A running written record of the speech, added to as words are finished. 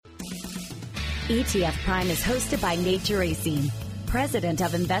ETF Prime is hosted by Nate Geraci, president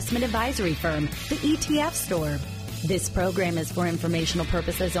of investment advisory firm, the ETF Store. This program is for informational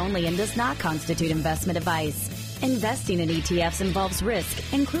purposes only and does not constitute investment advice. Investing in ETFs involves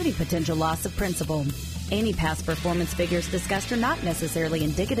risk, including potential loss of principal. Any past performance figures discussed are not necessarily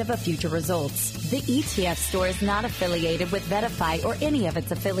indicative of future results. The ETF Store is not affiliated with VettaFi or any of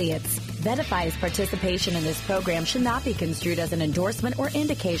its affiliates. VettaFi's participation in this program should not be construed as an endorsement or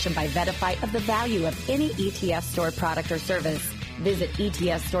indication by VettaFi of the value of any ETF Store product or service. Visit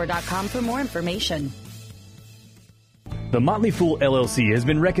etfstore.com for more information. The Motley Fool LLC has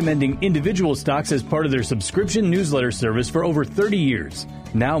been recommending individual stocks as part of their subscription newsletter service for over 30 years.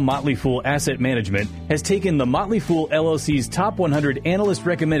 Now Motley Fool Asset Management has taken the Motley Fool LLC's top 100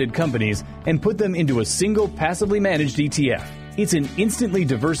 analyst-recommended companies and put them into a single passively managed ETF. It's an instantly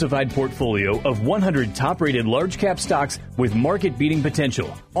diversified portfolio of 100 top-rated large-cap stocks with market-beating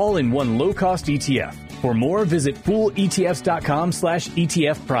potential, all in one low-cost ETF. For more, visit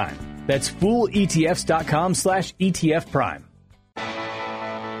fooletfs.com/ETF Prime. That's fooletfs.com/ETF Prime.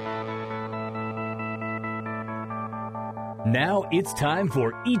 Now it's time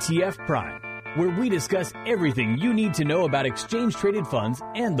for ETF Prime, where we discuss everything you need to know about exchange-traded funds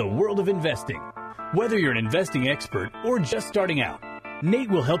and the world of investing. Whether you're an investing expert or just starting out, Nate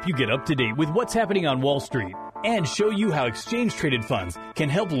will help you get up to date with what's happening on Wall Street and show you how exchange-traded funds can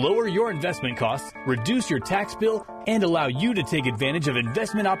help lower your investment costs, reduce your tax bill, and allow you to take advantage of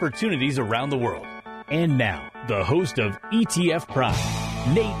investment opportunities around the world. And now, the host of ETF Prime,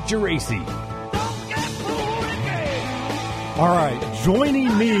 Nate Geraci. All right,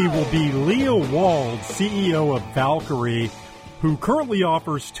 joining me will be Leah Wald, CEO of Valkyrie, who currently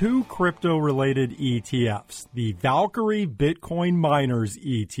offers two crypto-related ETFs. The Valkyrie Bitcoin Miners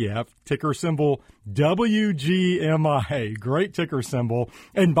ETF, ticker symbol WGMI. Great ticker symbol.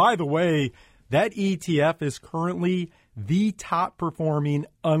 And by the way, that ETF is currently the top-performing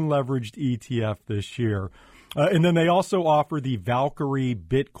unleveraged ETF this year. And then they also offer the Valkyrie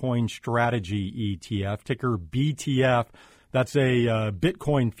Bitcoin Strategy ETF, ticker BTF. That's a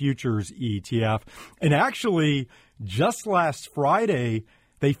Bitcoin futures ETF. And actually, just last Friday,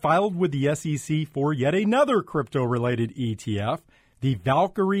 they filed with the SEC for yet another crypto-related ETF, the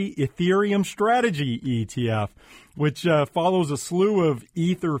Valkyrie Ethereum Strategy ETF, which follows a slew of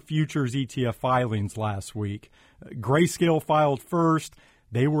Ether futures ETF filings last week. Grayscale filed first.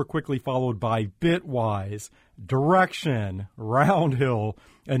 They were quickly followed by Bitwise, Direction, Roundhill,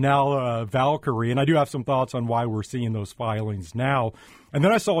 and now Valkyrie. And I do have some thoughts on why we're seeing those filings now. And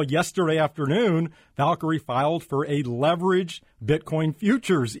then I saw yesterday afternoon, Valkyrie filed for a leveraged Bitcoin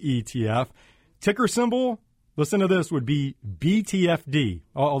futures ETF. Ticker symbol, listen to this, would be BTFD.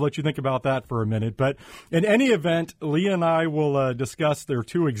 I'll let you think about that for a minute. But in any event, Leah and I will discuss their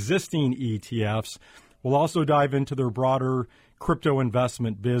two existing ETFs. We'll also dive into their broader crypto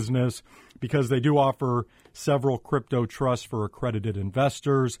investment business because they do offer several crypto trusts for accredited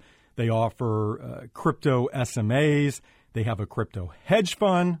investors. They offer crypto SMAs. They have a crypto hedge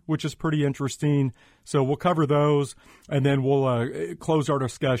fund, which is pretty interesting. So we'll cover those, and then we'll close our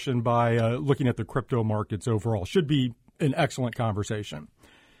discussion by looking at the crypto markets overall. Should be an excellent conversation.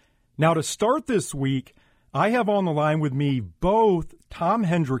 Now, to start this week, I have on the line with me both Tom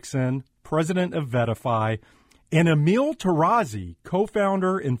Hendrickson, president of VettaFi, and Emil Tarazi,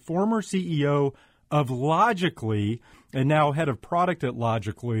 co-founder and former CEO of Logically, and now head of product at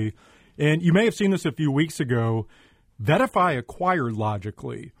Logically. And you may have seen this a few weeks ago. VettaFi acquired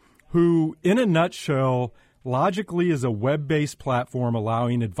Logically, who, in a nutshell, Logically is a web-based platform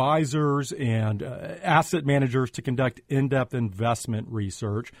allowing advisors and asset managers to conduct in-depth investment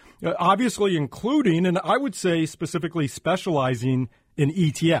research, obviously including, and I would say specifically specializing in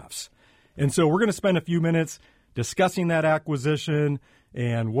ETFs. And so we're going to spend a few minutes discussing that acquisition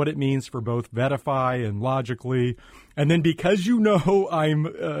and what it means for both VettaFi and Logically. And then because you know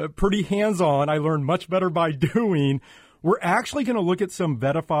I'm pretty hands-on, I learn much better by doing, we're actually going to look at some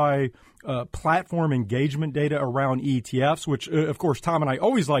VettaFi platform engagement data around ETFs, which, of course, Tom and I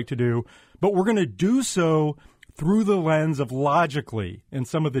always like to do, but we're going to do so through the lens of Logically and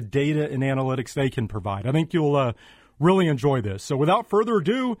some of the data and analytics they can provide. I think you'll really enjoy this. So without further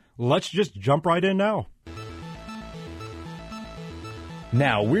ado, let's just jump right in now.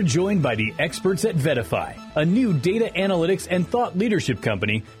 Now we're joined by the experts at VettaFi, a new data analytics and thought leadership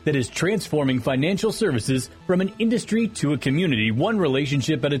company that is transforming financial services from an industry to a community, one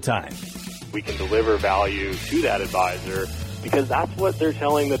relationship at a time. We can deliver value to that advisor because that's what they're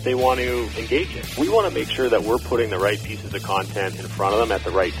telling that they want to engage in. We want to make sure that we're putting the right pieces of content in front of them at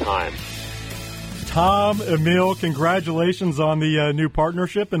the right time. Tom, Emil, congratulations on the new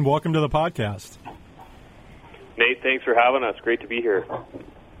partnership, and welcome to the podcast. Nate, thanks for having us. Great to be here.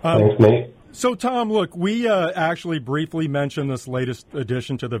 Thanks, Nate. So, Tom, look, we actually briefly mentioned this latest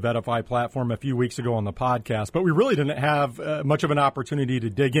addition to the Vetify platform a few weeks ago on the podcast, but we really didn't have much of an opportunity to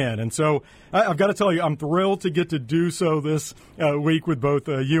dig in. And so I've got to tell you, I'm thrilled to get to do so this week with both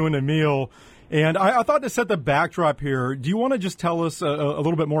you and Emil. And I thought to set the backdrop here, do you want to just tell us a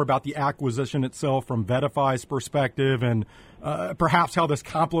little bit more about the acquisition itself from Vetify's perspective and perhaps how this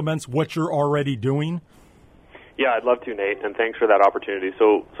complements what you're already doing? Yeah, I'd love to, Nate, and thanks for that opportunity.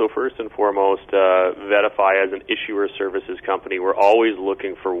 So first and foremost, Vetify as an issuer services company, we're always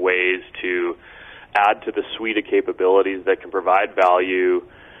looking for ways to add to the suite of capabilities that can provide value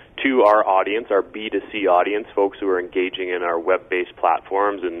to our audience, our B2C audience, folks who are engaging in our web-based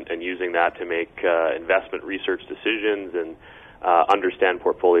platforms and using that to make investment research decisions and understand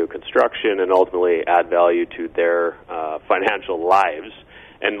portfolio construction and ultimately add value to their financial lives,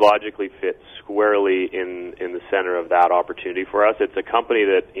 and logically fit squarely in the center of that opportunity for us. It's a company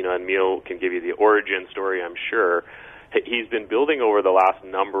that, Emil can give you the origin story, I'm sure. He's been building over the last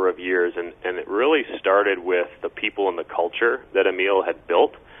number of years, and it really started with the people and the culture that Emil had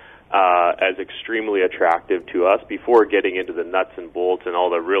built as extremely attractive to us before getting into the nuts and bolts and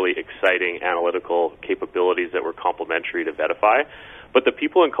all the really exciting analytical capabilities that were complementary to Vetify. But the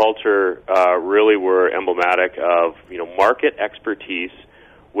people and culture really were emblematic of, market expertise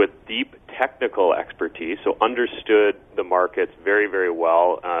with deep technical expertise, so understood the markets very, very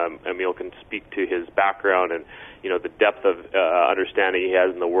well. Emil can speak to his background and, the depth of understanding he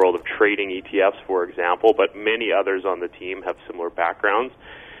has in the world of trading ETFs, for example, but many others on the team have similar backgrounds.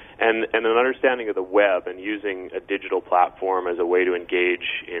 And an understanding of the web and using a digital platform as a way to engage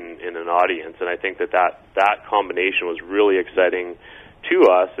in an audience. And I think that combination was really exciting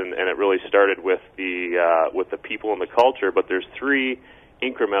to us, and it really started with the people and the culture. But there's three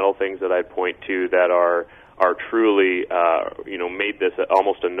incremental things that I'd point to that are truly made this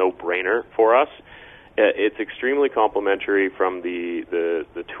almost a no-brainer for us. It's extremely complementary from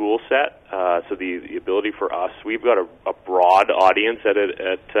the tool set. So the ability for us, we've got a broad audience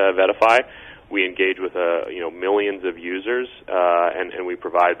at Vetify. We engage with millions of users, and we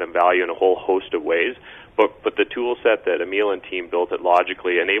provide them value in a whole host of ways. But the tool set that Emil and team built at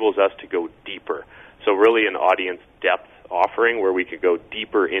Logically enables us to go deeper. So really an audience depth offering where we could go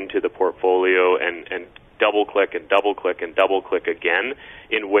deeper into the portfolio and double-click and double-click and double-click again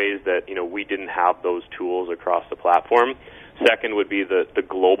in ways that, we didn't have those tools across the platform. Second would be the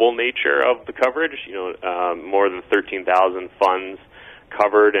global nature of the coverage, more than 13,000 funds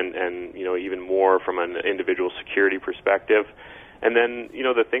covered and even more from an individual security perspective. And then,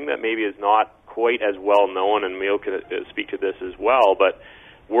 the thing that maybe is not quite as well known, and Emil could speak to this as well, but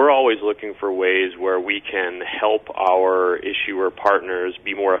we're always looking for ways where we can help our issuer partners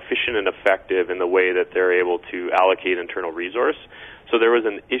be more efficient and effective in the way that they're able to allocate internal resource. So there was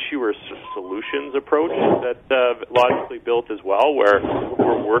an issuer solutions approach that Logically built as well, where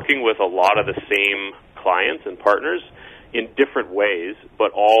we're working with a lot of the same clients and partners in different ways,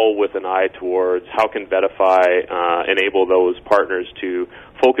 but all with an eye towards how can Vetify enable those partners to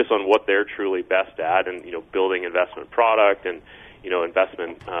focus on what they're truly best at, and building investment product and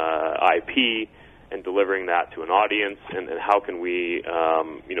investment IP and delivering that to an audience, and how can we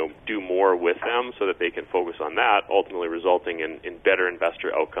do more with them so that they can focus on that, ultimately resulting in better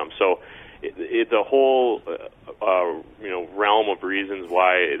investor outcomes. So it's a whole realm of reasons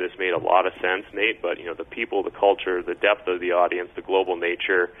why this made a lot of sense, Nate, but the people, the culture, the depth of the audience, the global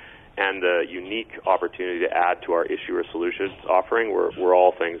nature, and the unique opportunity to add to our issuer solutions offering were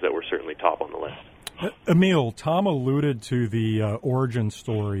all things that were certainly top on the list. Emil, Tom alluded to the origin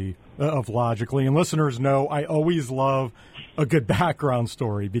story of Logically, and listeners know I always love a good background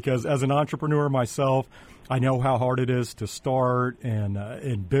story because as an entrepreneur myself, I know how hard it is to start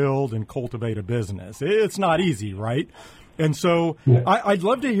and build and cultivate a business. It's not easy, right? And so I'd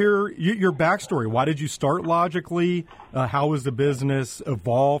love to hear your backstory. Why did you start Logically? How has the business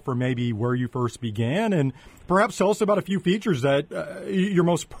evolved from maybe where you first began? And perhaps tell us about a few features that you're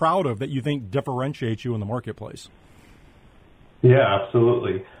most proud of that you think differentiate you in the marketplace. Yeah,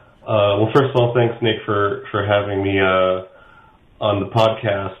 absolutely. Well, first of all, thanks, Nick, for having me on the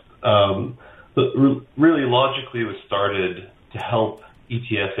podcast. But really, Logically was started to help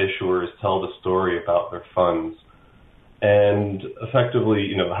ETF issuers tell the story about their funds and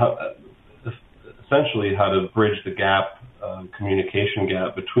effectively, essentially how to bridge the gap, communication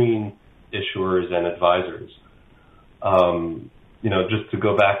gap between issuers and advisors. Just to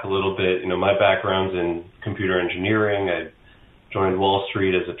go back a little bit, my background's in computer engineering. I joined Wall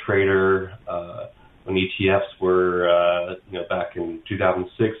Street as a trader, when ETFs were, back in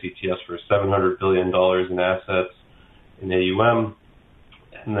 2006, ETFs were $700 billion in assets in AUM,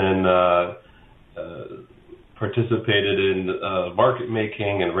 and then participated in market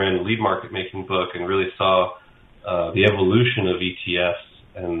making and ran the lead market making book and really saw the evolution of ETFs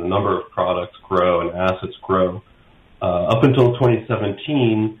and the number of products grow and assets grow. Up until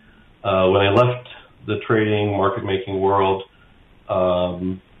 2017, when I left the trading market making world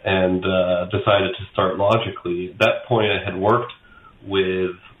and decided to start Logically. At that point, I had worked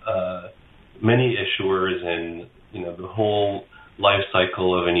with many issuers in the whole life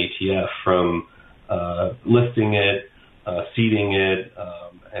cycle of an ETF, from listing it, seeding it,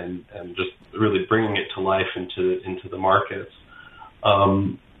 and just really bringing it to life into the markets.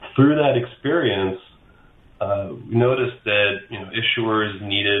 Through that experience, we noticed that issuers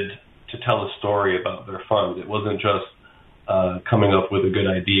needed to tell a story about their funds. It wasn't just coming up with a good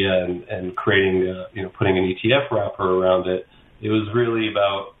idea and creating, putting an ETF wrapper around it. It was really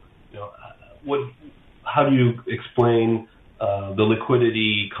about, how do you explain the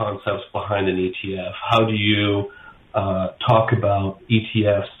liquidity concepts behind an ETF? How do you talk about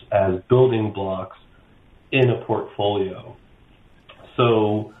ETFs as building blocks in a portfolio?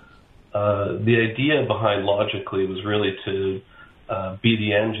 So the idea behind Logically was really to be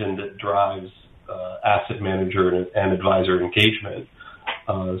the engine that drives asset manager and advisor engagement.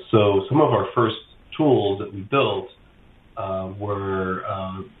 So some of our first tools that we built were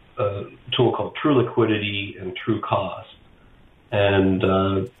a tool called True Liquidity and True Cost. And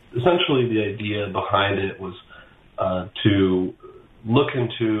essentially the idea behind it was to look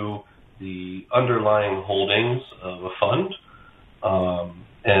into the underlying holdings of a fund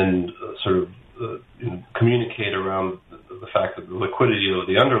and sort of communicate around the fact that the liquidity of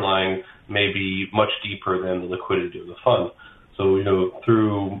the underlying may be much deeper than the liquidity of the fund. So,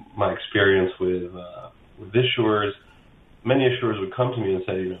 through my experience with issuers, many issuers would come to me and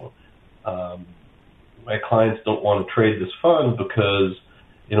say, my clients don't want to trade this fund because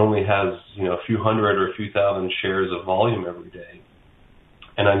it only has, a few hundred or a few thousand shares of volume every day,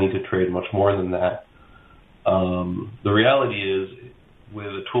 and I need to trade much more than that. The reality is, with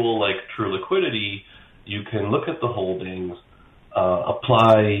a tool like True Liquidity, you can look at the holdings,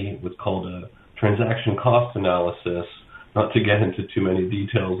 apply what's called a transaction cost analysis, not to get into too many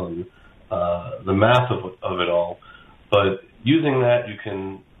details on the math of it all, but using that you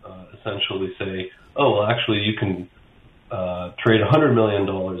can essentially say, actually you can trade $100 million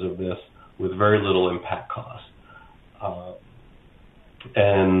of this with very little impact cost.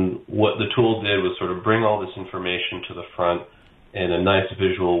 And what the tool did was sort of bring all this information to the front in a nice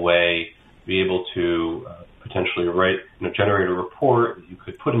visual way, be able to potentially generate a report that you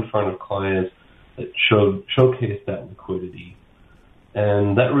could put in front of clients that showcase that liquidity.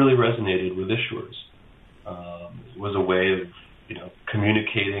 And that really resonated with issuers. It was a way of,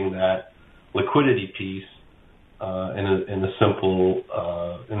 communicating that liquidity piece in a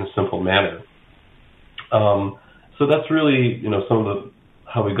simple manner. So that's really, some of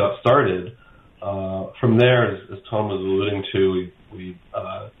how we got started. From there, as Tom was alluding to, we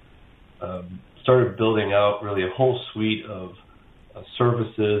started building out really a whole suite of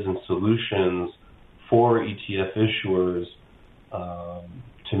services and solutions for ETF issuers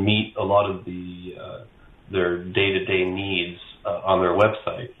to meet a lot of their day-to-day needs on their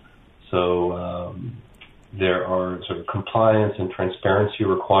website. So there are sort of compliance and transparency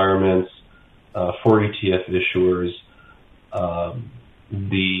requirements for ETF issuers.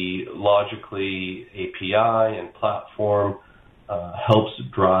 The Logically API and platform helps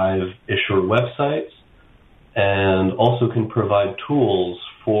drive issuer websites and also can provide tools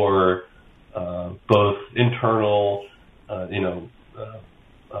for both internal,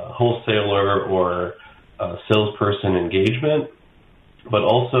 wholesaler or salesperson engagement, but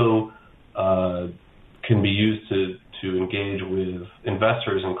also can be used to engage with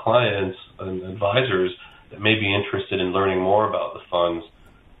investors and clients and advisors that may be interested in learning more about the funds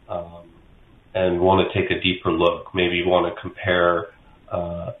and want to take a deeper look. Maybe you want to compare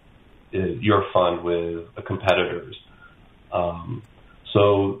your fund with a competitor's.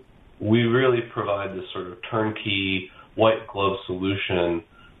 So we really provide this sort of turnkey white glove solution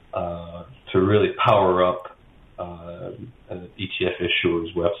to really power up an ETF issuer's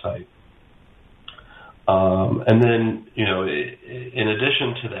website. And then, in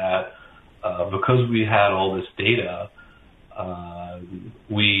addition to that, because we had all this data,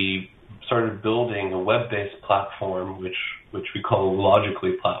 we started building a web-based platform, which we call a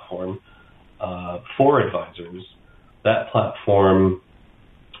Logically platform, for advisors. That platform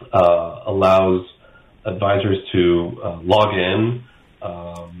allows advisors to log in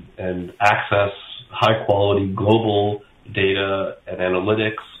and access high-quality global data and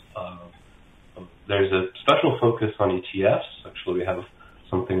analytics. There's a special focus on ETFs. Actually, we have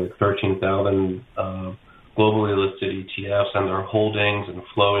something like 13,000 globally listed ETFs and their holdings and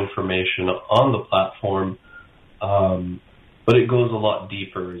flow information on the platform. But it goes a lot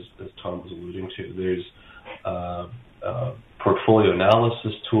deeper, as Tom was alluding to. There's portfolio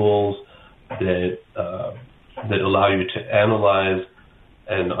analysis tools that allow you to analyze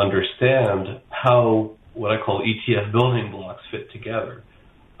and understand how what I call ETF building blocks fit together.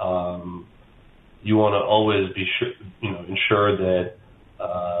 You want to always be ensure that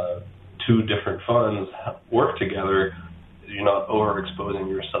two different funds work together. You're not overexposing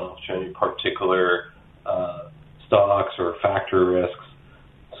yourself to any particular stocks or factor risks.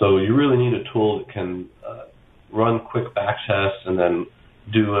 So you really need a tool that can run quick back tests and then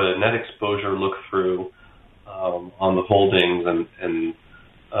do a net exposure look through on the holdings and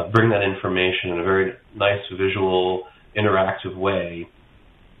bring that information in a very nice visual, interactive way.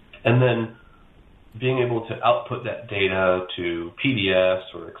 And then being able to output that data to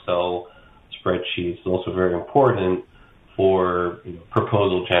PDFs or Excel spreadsheets is also very important for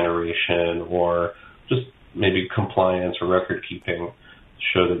proposal generation or just maybe compliance or record keeping to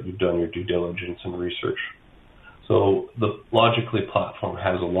show that you've done your due diligence and research. So the Logically platform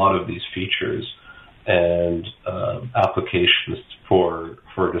has a lot of these features and applications for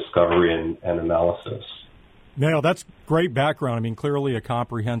discovery and analysis. Now, that's great background. I mean, clearly a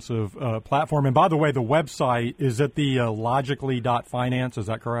comprehensive platform. And by the way, the website is at the logically.finance. Is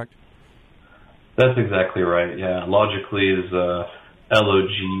that correct? That's exactly right. Yeah, Logically is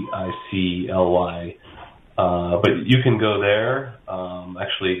Logicly. But you can go there.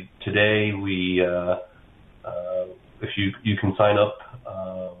 Actually, today we, if you can sign up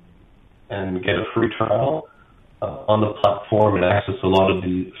and get a free trial on the platform and access a lot of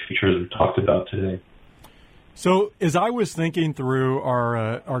the features we talked about today. So as I was thinking through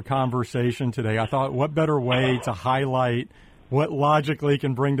our conversation today, I thought what better way to highlight what Logically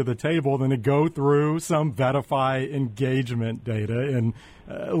can bring to the table than to go through some Vetify engagement data and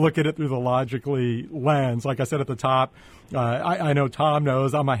look at it through the Logically lens. Like I said at the top, I know Tom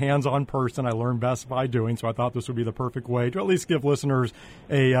knows I'm a hands-on person. I learn best by doing, so I thought this would be the perfect way to at least give listeners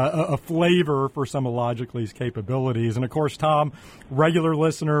a flavor for some of Logically's capabilities. And, of course, Tom, regular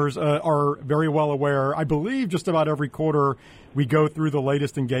listeners are very well aware. I believe just about every quarter we go through the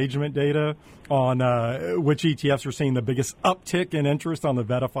latest engagement data on which ETFs are seeing the biggest uptick in interest on the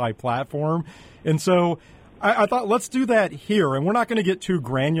Vetify platform. And so I thought let's do that here. And we're not going to get too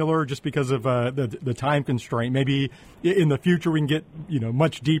granular just because of the time constraint. Maybe in the future we can get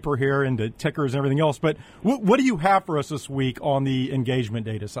much deeper here into tickers and everything else. But what do you have for us this week on the engagement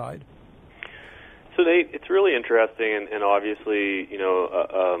data side? So, Nate, it's really interesting and obviously,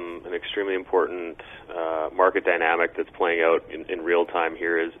 an extremely important market dynamic that's playing out in real time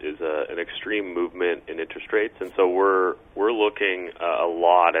here is an extreme movement in interest rates. And so we're looking a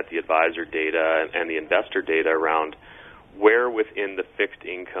lot at the advisor data and the investor data around where within the fixed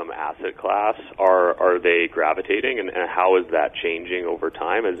income asset class are they gravitating and how is that changing over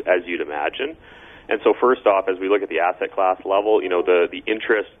time, as you'd imagine. And so first off, as we look at the asset class level, the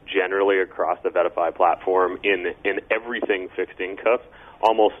interest generally across the Vetify platform in everything fixed income,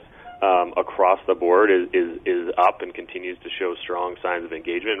 almost across the board is up and continues to show strong signs of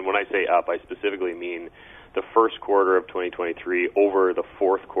engagement. And when I say up, I specifically mean the first quarter of 2023 over the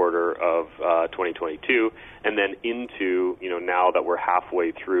fourth quarter of 2022, and then into, now that we're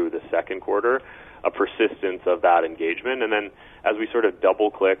halfway through the second quarter, a persistence of that engagement. And then as we sort of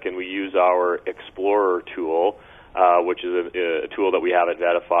double-click and we use our Explorer tool, which is a tool that we have at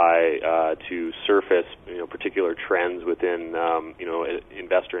Vetify to surface particular trends within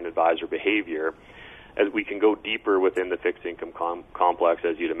investor and advisor behavior, as we can go deeper within the fixed income complex,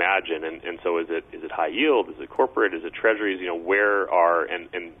 as you'd imagine. And so is it high yield? Is it corporate? Is it treasuries? Where are, and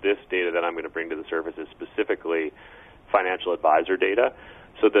this data that I'm going to bring to the surface is specifically financial advisor data.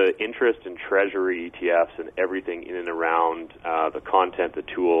 So the interest in treasury ETFs and everything in and around the content, the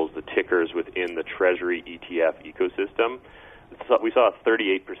tools, the tickers within the treasury ETF ecosystem, we saw a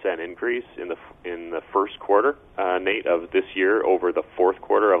 38% increase in the first quarter, Nate, of this year over the fourth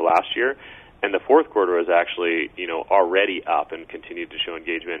quarter of last year. And the fourth quarter is actually, already up and continued to show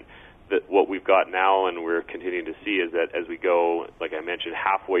engagement. That what we've got now and we're continuing to see is that as we go, like I mentioned,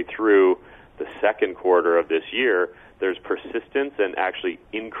 halfway through the second quarter of this year, there's persistence and actually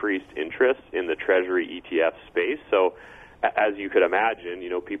increased interest in the treasury ETF space. So as you could imagine,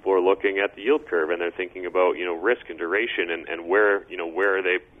 people are looking at the yield curve and they're thinking about, risk and duration and where are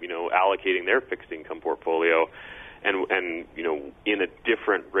they, allocating their fixed income portfolio. And in a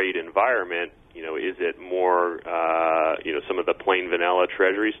different rate environment, Is it more, some of the plain vanilla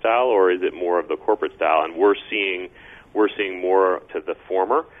Treasury style, or is it more of the corporate style? And we're seeing more to the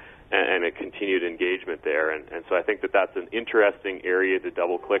former, and a continued engagement there. And so I think that's an interesting area to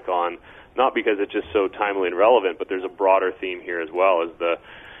double click on, not because it's just so timely and relevant, but there's a broader theme here as well, as the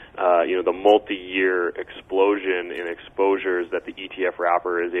multi-year explosion in exposures that the ETF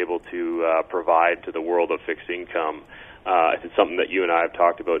wrapper is able to provide to the world of fixed income. It's something that you and I have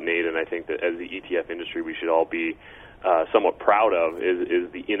talked about, Nate, and I think that as the ETF industry we should all be somewhat proud of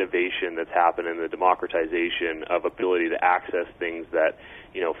is the innovation that's happened and the democratization of ability to access things that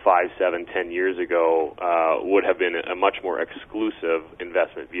 5, 7, 10 years ago would have been a much more exclusive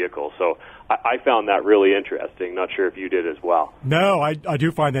investment vehicle. So I found that really interesting. Not sure if you did as well. No, I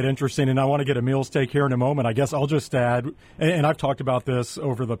do find that interesting, and I want to get Emil's take here in a moment. I guess I'll just add, and I've talked about this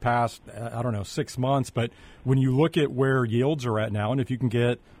over the past, 6 months, but when you look at where yields are at now, and if you can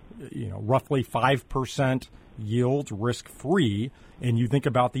get roughly 5% yield risk-free, and you think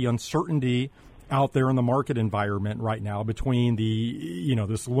about the uncertainty out there in the market environment right now between the,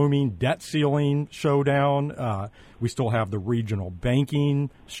 this looming debt ceiling showdown. We still have the regional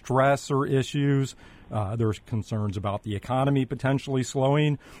banking stress or issues. There's concerns about the economy potentially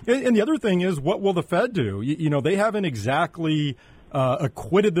slowing. And the other thing is, what will the Fed do? They haven't exactly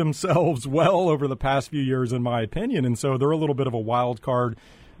acquitted themselves well over the past few years, in my opinion. And so they're a little bit of a wild card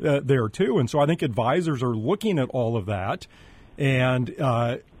there, too. And so I think advisors are looking at all of that and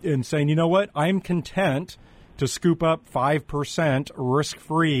saying, you know what, I'm content to scoop up 5%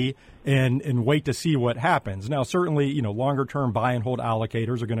 risk-free and wait to see what happens. Now, certainly, longer-term buy-and-hold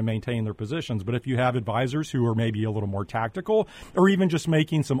allocators are going to maintain their positions. But if you have advisors who are maybe a little more tactical or even just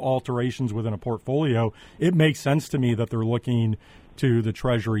making some alterations within a portfolio, it makes sense to me that they're looking to the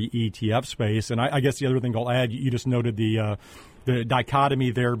Treasury ETF space. And I guess the other thing I'll add, you just noted the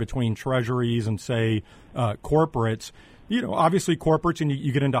dichotomy there between Treasuries and, say, corporates. Obviously corporates, and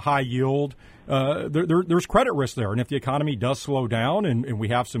you get into high yield, there's credit risk there. And if the economy does slow down and we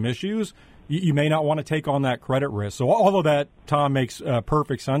have some issues, you may not want to take on that credit risk. So all of that, Tom, makes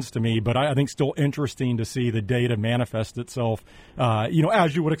perfect sense to me, but I think still interesting to see the data manifest itself,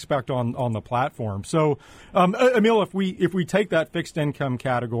 as you would expect on the platform. So, Emil, if we take that fixed income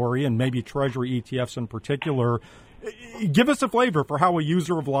category and maybe Treasury ETFs in particular, give us a flavor for how a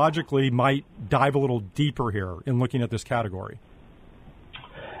user of Logically might dive a little deeper here in looking at this category.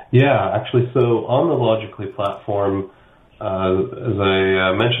 Yeah, actually, so on the Logically platform, as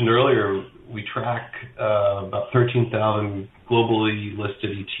I mentioned earlier, we track about 13,000 globally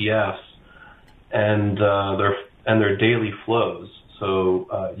listed ETFs and their daily flows.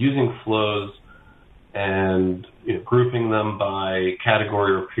 So using flows and grouping them by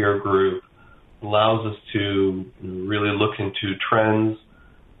category or peer group allows us to really look into trends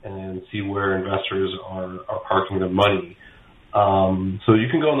and see where investors are parking their money. So you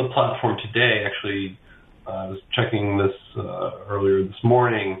can go on the platform today. Actually, I was checking this earlier this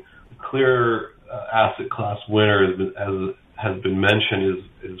morning. The clear asset class winner, as has been mentioned,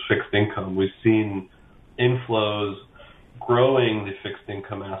 is fixed income. We've seen inflows growing the fixed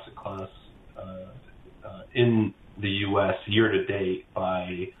income asset class in the U.S. year to date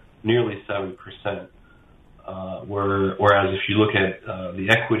by nearly 7%, whereas if you look at the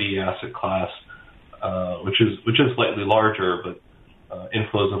equity asset class, which is slightly larger, but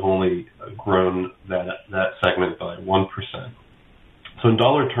inflows have only grown that segment by 1%. So in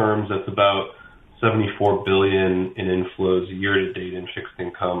dollar terms, that's about $74 billion in inflows year to date in fixed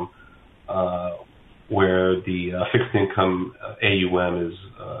income, where the fixed income AUM is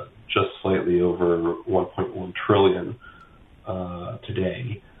just slightly over 1.1 trillion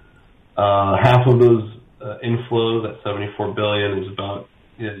today. Half of those inflows, that $74 billion, is about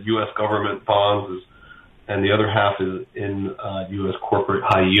U.S. government bonds, and the other half is in U.S. corporate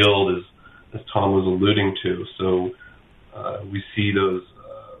high yield, as Tom was alluding to. So we see those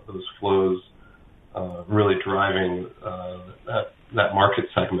flows really driving that market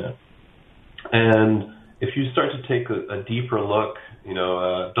segment. And if you start to take a deeper look,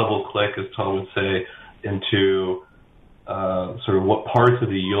 double click, as Tom would say, into sort of what parts of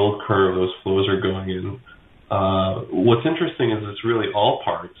the yield curve those flows are going in. What's interesting is it's really all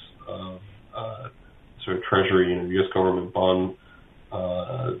parts of sort of Treasury and U.S. government bond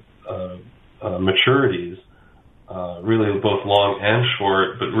maturities, really both long and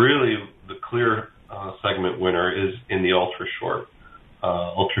short, but really the clear segment winner is in the ultra short.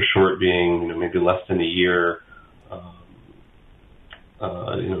 Ultra short being maybe less than a year,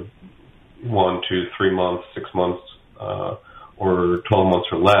 1, 2, 3 months, 6 months, or 12 months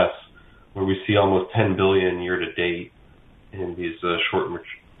or less, where we see almost $10 billion year to date in these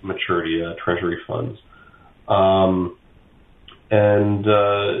maturity treasury funds. The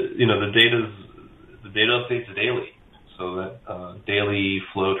data updates daily, so that daily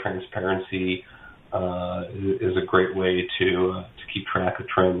flow transparency is a great way to keep track of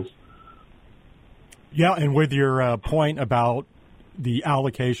trends. Yeah, and with your point about the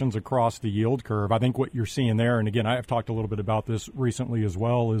allocations across the yield curve, I think what you're seeing there, and again, I've talked a little bit about this recently as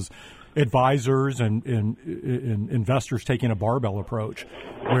well, is advisors and investors taking a barbell approach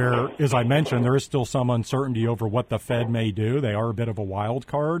where, as I mentioned, there is still some uncertainty over what the Fed may do. They are a bit of a wild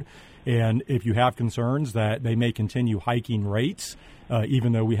card. And if you have concerns that they may continue hiking rates,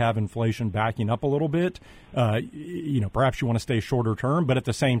 even though we have inflation backing up a little bit, perhaps you want to stay shorter term. But at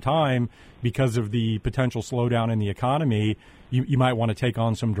the same time, because of the potential slowdown in the economy, you might want to take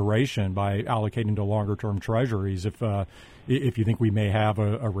on some duration by allocating to longer term treasuries if you think we may have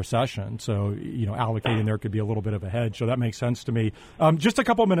a recession. So, allocating there could be a little bit of a hedge. So that makes sense to me. Just a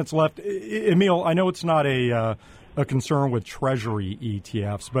couple of minutes left. Emil, I know it's not a concern with treasury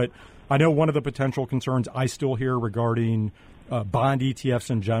ETFs, but I know one of the potential concerns I still hear regarding bond ETFs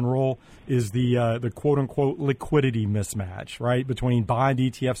in general is the quote-unquote liquidity mismatch, right, between bond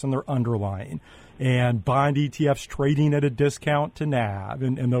ETFs and their underlying, and bond ETFs trading at a discount to NAV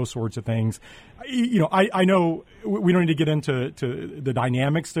and those sorts of things. I know we don't need to get into the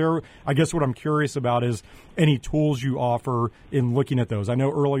dynamics there. I guess what I'm curious about is any tools you offer in looking at those. I know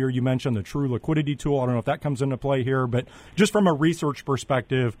earlier you mentioned the True Liquidity tool. I don't know if that comes into play here, but just from a research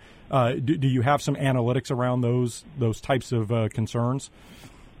perspective, do you have some analytics around those types of concerns?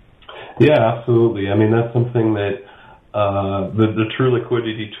 Yeah, absolutely. I mean, that's something that the True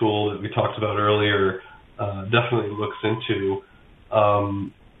Liquidity tool that we talked about earlier definitely looks into.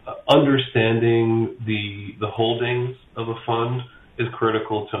 Understanding the holdings of a fund is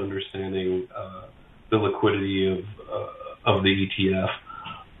critical to understanding the liquidity of the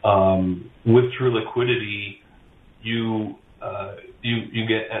ETF. With True Liquidity, you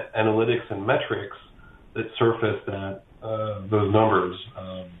get analytics and metrics that surface those numbers.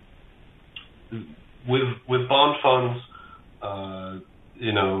 With bond funds,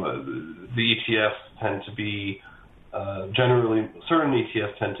 the ETFs tend to be generally, certain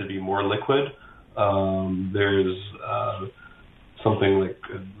ETFs tend to be more liquid. There's something like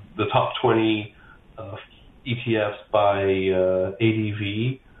the top 20 ETFs by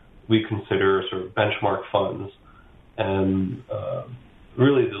ADV we consider sort of benchmark funds. And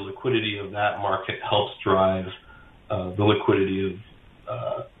really the liquidity of that market helps drive the liquidity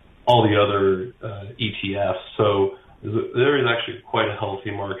of all the other ETFs. So there is actually quite a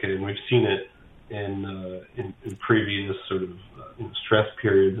healthy market, and we've seen it in previous sort of stress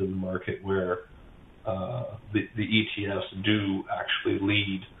periods in the market where the ETFs do actually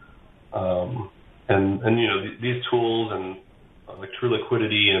lead. These tools and like True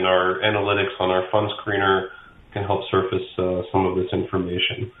Liquidity and our analytics on our fund screener can help surface some of this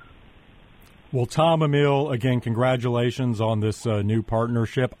information. Well, Tom, Emil, again, congratulations on this new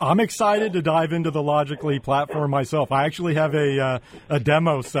partnership. I'm excited to dive into the Logically platform myself. I actually have a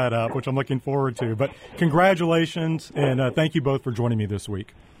demo set up, which I'm looking forward to. But congratulations, and thank you both for joining me this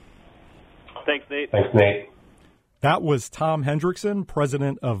week. Thanks, Nate. Thanks, Nate. That was Tom Hendrickson,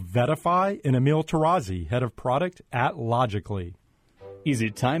 president of Vetify, and Emil Tarazi, head of product at Logically. Is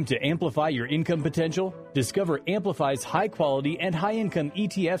it time to amplify your income potential? Discover Amplify's high-quality and high-income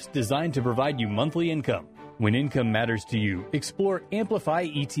ETFs designed to provide you monthly income. When income matters to you, explore Amplify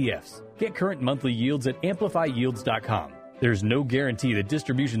ETFs. Get current monthly yields at amplifyyields.com. There's no guarantee that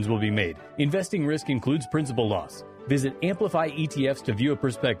distributions will be made. Investing risk includes principal loss. Visit Amplify ETFs to view a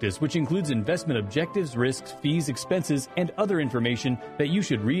prospectus, which includes investment objectives, risks, fees, expenses, and other information that you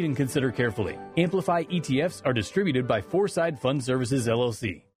should read and consider carefully. Amplify ETFs are distributed by Foreside Fund Services,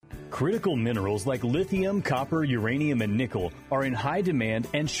 LLC. Critical minerals like lithium, copper, uranium, and nickel are in high demand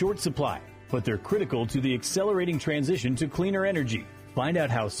and short supply, but they're critical to the accelerating transition to cleaner energy. Find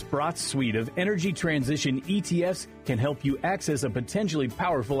out how Sprott's suite of energy transition ETFs can help you access a potentially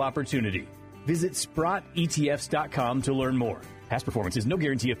powerful opportunity. Visit SprottETFs.com to learn more. Past performance is no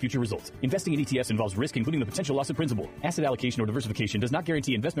guarantee of future results. Investing in ETFs involves risk, including the potential loss of principal. Asset allocation or diversification does not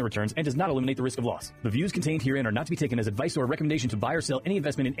guarantee investment returns and does not eliminate the risk of loss. The views contained herein are not to be taken as advice or a recommendation to buy or sell any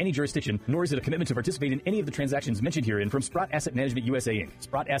investment in any jurisdiction, nor is it a commitment to participate in any of the transactions mentioned herein from Sprott Asset Management USA Inc.,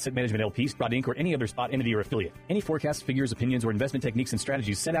 Sprott Asset Management LP, Sprott Inc., or any other Sprott entity or affiliate. Any forecasts, figures, opinions, or investment techniques and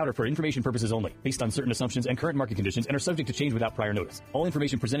strategies set out are for information purposes only, based on certain assumptions and current market conditions, and are subject to change without prior notice. All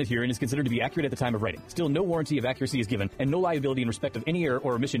information presented herein is considered to be accurate at the time of writing. Still, no warranty of accuracy is given, and no liability in respect of any error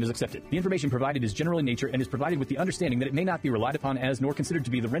or omission is accepted. The information provided is general in nature and is provided with the understanding that it may not be relied upon as nor considered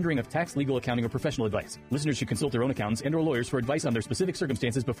to be the rendering of tax, legal, accounting, or professional advice. Listeners should consult their own accountants and/or lawyers for advice on their specific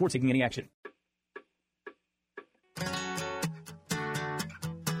circumstances before taking any action.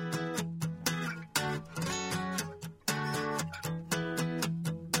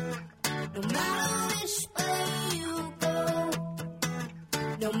 No matter which way you go,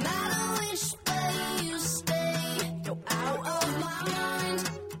 no matter which way you stay, you're out of my mind,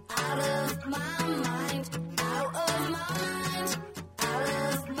 out of my mind, out of my mind, out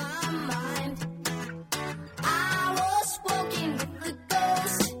of my mind. I was walking with the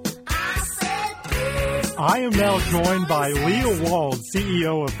ghost. I said, please. I am now joined by Leah Wald,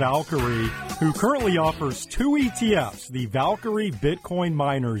 CEO of Valkyrie, who currently offers two ETFs, the Valkyrie Bitcoin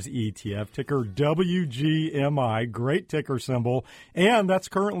Miners ETF, ticker WGMI, great ticker symbol, and that's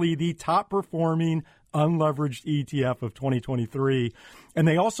currently the top performing unleveraged ETF of 2023. And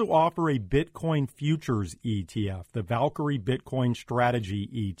they also offer a Bitcoin futures ETF, the Valkyrie Bitcoin Strategy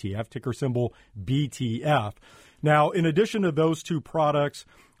ETF, ticker symbol BTF. Now, in addition to those two products,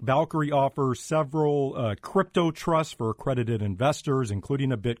 Valkyrie offers several crypto trusts for accredited investors,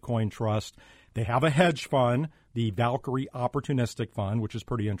 including a Bitcoin trust. They have a hedge fund, the Valkyrie Opportunistic Fund, which is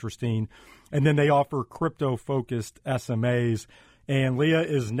pretty interesting. And then they offer crypto-focused SMAs. And Leah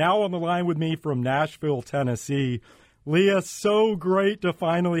is now on the line with me from Nashville, Tennessee. Leah, so great to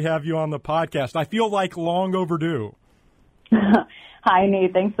finally have you on the podcast. I feel like long overdue. Hi,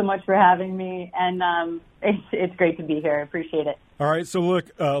 Nate. Thanks so much for having me. And it's great to be here. I appreciate it. All right. So,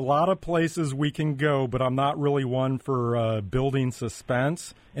 look, a lot of places we can go, but I'm not really one for building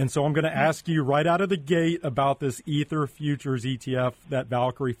suspense. And so I'm going to ask you right out of the gate about this Ether Futures ETF that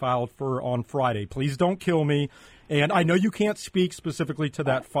Valkyrie filed for on Friday. Please don't kill me. And I know you can't speak specifically to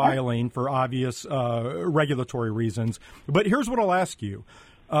that filing for obvious regulatory reasons, but here's what I'll ask you.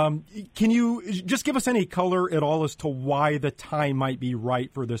 Can you just give us any color at all as to why the time might be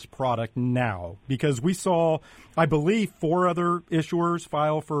right for this product now? Because we saw, I believe, 4 other issuers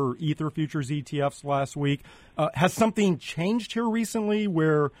file for Ether Futures ETFs last week. Has something changed here recently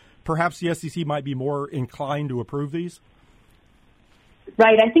where perhaps the SEC might be more inclined to approve these?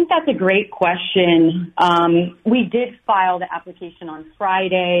 Right. I think that's a great question. We did file the application on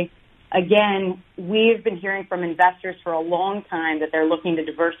Friday. Again, we've been hearing from investors for a long time that they're looking to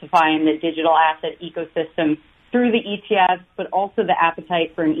diversify in the digital asset ecosystem through the ETFs, but also the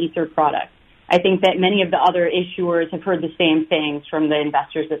appetite for an Ether product. I think that many of the other issuers have heard the same things from the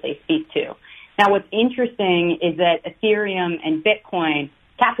investors that they speak to. Now, what's interesting is that Ethereum and Bitcoin,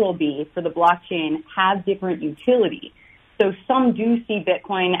 capital B for the blockchain, have different utility. So some do see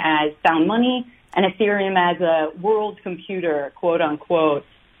Bitcoin as sound money and Ethereum as a world computer, quote unquote.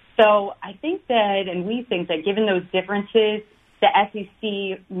 So I think that, and we think that given those differences, the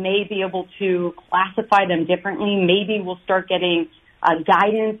SEC may be able to classify them differently. Maybe we'll start getting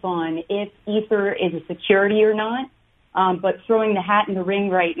guidance on if Ether is a security or not. But throwing the hat in the ring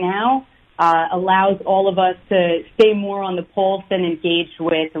right now allows all of us to stay more on the pulse and engage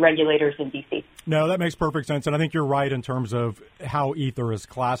with the regulators in D.C. No, that makes perfect sense. And I think you're right in terms of how Ether is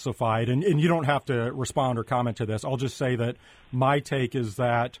classified. And you don't have to respond or comment to this. I'll just say that my take is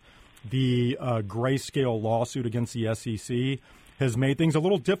that the Grayscale lawsuit against the SEC has made things a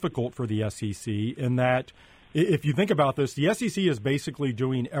little difficult for the SEC in that if you think about this, the SEC is basically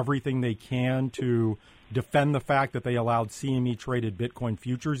doing everything they can to defend the fact that they allowed CME-traded Bitcoin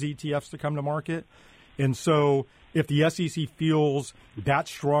futures ETFs to come to market. And so if the SEC feels that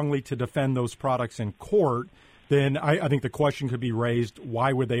strongly to defend those products in court, then I think the question could be raised,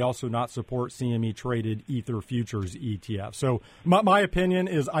 why would they also not support CME-traded Ether futures ETF? So my opinion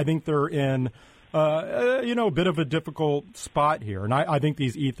is I think they're in a bit of a difficult spot here. And I think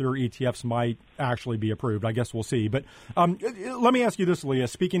these Ether ETFs might actually be approved. I guess we'll see. But let me ask you this, Leah.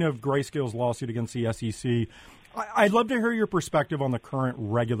 Speaking of Grayscale's lawsuit against the SEC, I'd love to hear your perspective on the current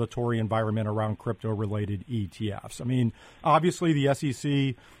regulatory environment around crypto-related ETFs. I mean, obviously the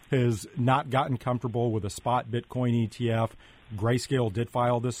SEC has not gotten comfortable with a spot Bitcoin ETF. Grayscale did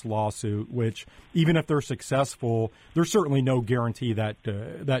file this lawsuit, which even if they're successful, there's certainly no guarantee that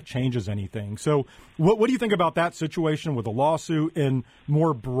that changes anything. So what do you think about that situation with the lawsuit and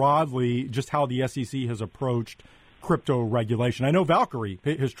more broadly just how the SEC has approached crypto regulation? I know Valkyrie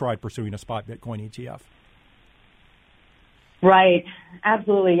has tried pursuing a spot Bitcoin ETF. Right.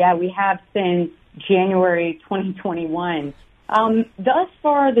 Absolutely. Yeah, we have since January 2021. Thus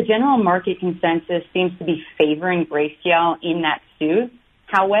far, the general market consensus seems to be favoring Grayscale in that suit.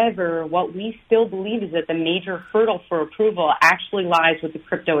 However, what we still believe is that the major hurdle for approval actually lies with the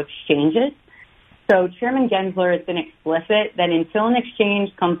crypto exchanges. So Chairman Gensler has been explicit that until an exchange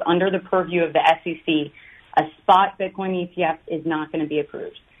comes under the purview of the SEC, a spot Bitcoin ETF is not going to be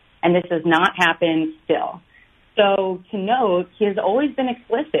approved. And this has not happened still. So to note, he has always been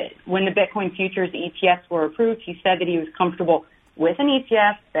explicit. When the Bitcoin futures ETFs were approved, he said that he was comfortable with an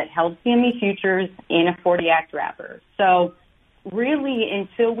ETF that held CME futures in a 40 Act wrapper. So really,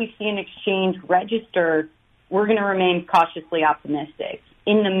 until we see an exchange register, we're going to remain cautiously optimistic.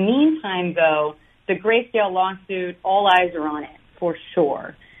 In the meantime, though, the Grayscale lawsuit, all eyes are on it, for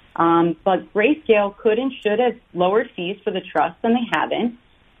sure. But Grayscale could and should have lowered fees for the trust, and they haven't.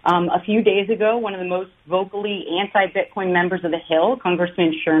 A few days ago, one of the most vocally anti-Bitcoin members of the Hill,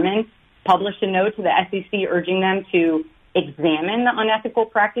 Congressman Sherman, published a note to the SEC urging them to examine the unethical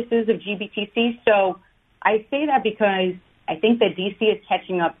practices of GBTC. So I say that because I think that DC is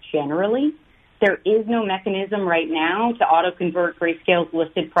catching up generally. There is no mechanism right now to auto-convert Grayscale's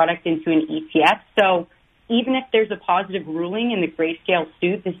listed product into an ETF. So even if there's a positive ruling in the Grayscale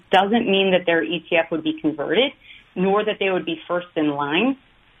suit, this doesn't mean that their ETF would be converted, nor that they would be first in line.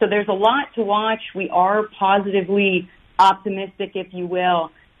 So there's a lot to watch. We are positively optimistic, if you will.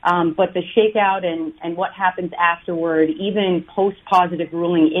 But the shakeout and what happens afterward, even post-positive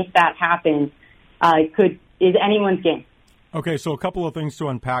ruling, if that happens, is anyone's game. Okay, so a couple of things to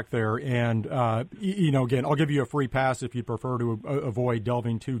unpack there. And, again, I'll give you a free pass if you prefer to avoid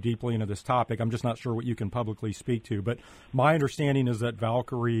delving too deeply into this topic. I'm just not sure what you can publicly speak to. But my understanding is that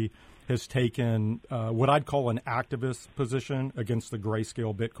Valkyrie has taken what I'd call an activist position against the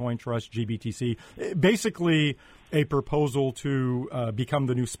Grayscale Bitcoin Trust, GBTC, basically a proposal to become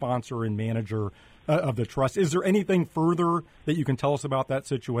the new sponsor and manager of the trust. Is there anything further that you can tell us about that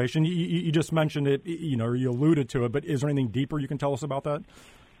situation? You just mentioned it, or you alluded to it, but is there anything deeper you can tell us about that?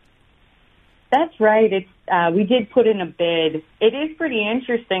 That's right. We did put in a bid. It is pretty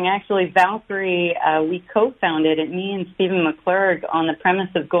interesting, actually. Valkyrie, we co-founded it, me and Stephen McClurg, on the premise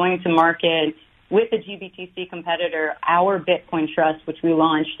of going to market with a GBTC competitor, our Bitcoin Trust, which we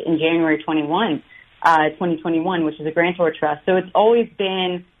launched in January 2021, which is a grantor trust. So it's always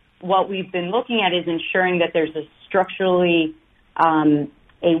been what we've been looking at is ensuring that there's a structurally,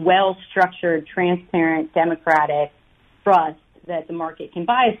 a well-structured, transparent, democratic trust that the market can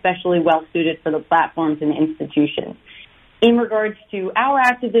buy, especially well-suited for the platforms and institutions. In regards to our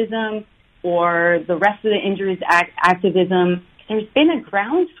activism or the rest of the Injuries Act activism, there's been a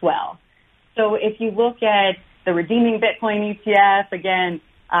groundswell. So if you look at the Redeeming Bitcoin ETF, again,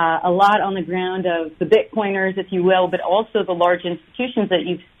 a lot on the ground of the Bitcoiners, if you will, but also the large institutions that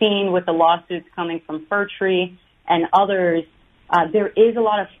you've seen with the lawsuits coming from Fir Tree and others. There is a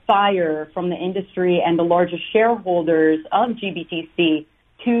lot of fire from the industry and the largest shareholders of GBTC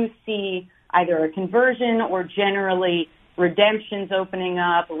to see either a conversion or generally redemptions opening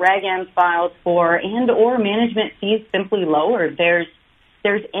up, Reg M files for, and or management fees simply lowered. There's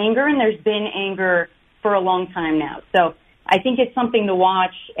anger, and there's been anger for a long time now. So I think it's something to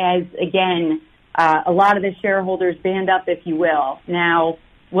watch as, again, a lot of the shareholders band up, if you will. Now,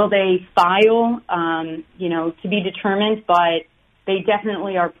 will they file, to be determined, but they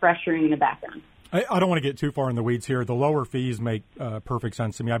definitely are pressuring in the background. I don't want to get too far in the weeds here. The lower fees make perfect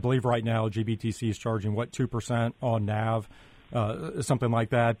sense to me. I believe right now GBTC is charging, 2% on NAV, something like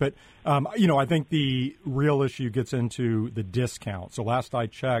that. But, I think the real issue gets into the discount. So last I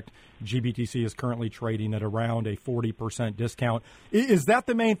checked, GBTC is currently trading at around a 40% discount. Is that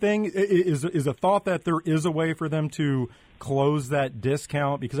the main thing? Is a thought that there is a way for them to close that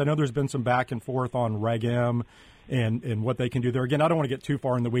discount? Because I know there's been some back and forth on Reg M and what they can do there. Again, I don't want to get too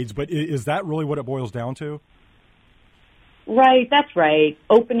far in the weeds, but is that really what it boils down to? Right, that's right.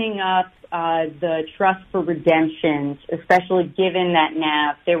 Opening up the trust for redemptions, especially given that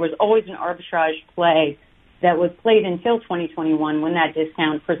NAV, there was always an arbitrage play that was played until 2021 when that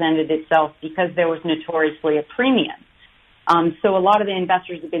discount presented itself because there was notoriously a premium. So a lot of the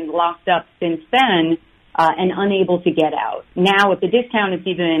investors have been locked up since then and unable to get out. Now with the discount, it's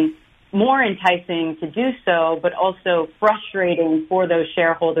even more enticing to do so, but also frustrating for those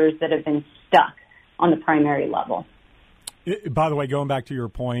shareholders that have been stuck on the primary level. By the way, going back to your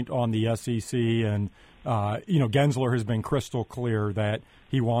point on the SEC and, Gensler has been crystal clear that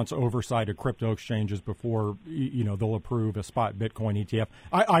he wants oversight of crypto exchanges before, they'll approve a spot Bitcoin ETF.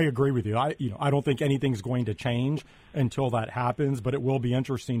 I agree with you. I don't think anything's going to change until that happens, but it will be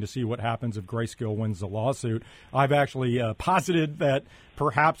interesting to see what happens if Grayscale wins the lawsuit. I've actually posited that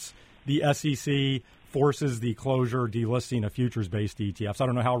perhaps the SEC forces the closure, delisting of futures-based ETFs. I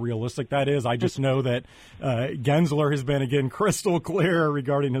don't know how realistic that is. I just know that Gensler has been, again, crystal clear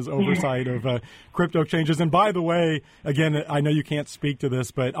regarding his oversight of crypto exchanges. And by the way, again, I know you can't speak to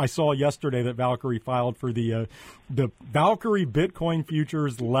this, but I saw yesterday that Valkyrie filed for the Valkyrie Bitcoin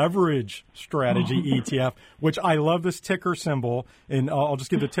Futures Leverage Strategy ETF, which I love this ticker symbol. And I'll just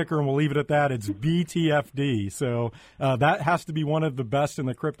give the ticker and we'll leave it at that. It's BTFD. So that has to be one of the best in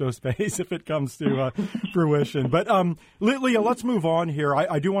the crypto space if it comes to fruition. But Leah, let's move on here.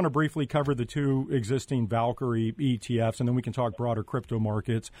 I do want to briefly cover the two existing Valkyrie ETFs, and then we can talk broader crypto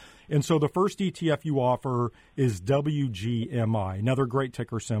markets. And so the first ETF you offer is WGMI, another great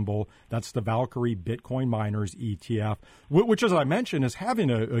ticker symbol. That's the Valkyrie Bitcoin Miners ETF, which, as I mentioned, is having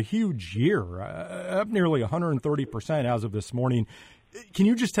a huge year, up nearly 130% as of this morning. Can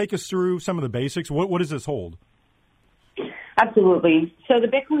you just take us through some of the basics? What does this hold? Absolutely. So the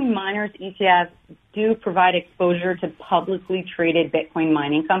Bitcoin Miners ETFs do provide exposure to publicly traded Bitcoin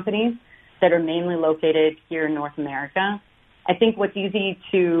mining companies that are mainly located here in North America. I think what's easy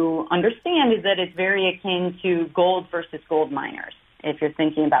to understand is that it's very akin to gold versus gold miners, if you're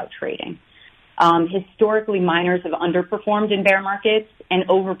thinking about trading. Historically, miners have underperformed in bear markets and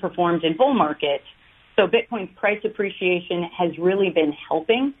overperformed in bull markets. So Bitcoin's price appreciation has really been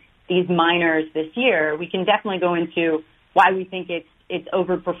helping these miners this year. We can definitely go into why we think it's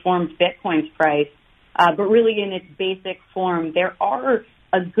overperformed Bitcoin's price. But really in its basic form, there are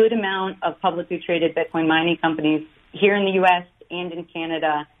a good amount of publicly traded Bitcoin mining companies here in the U.S. and in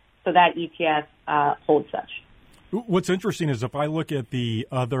Canada, so that ETF holds such. What's interesting is if I look at the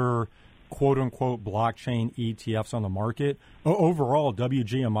other quote-unquote blockchain ETFs on the market, overall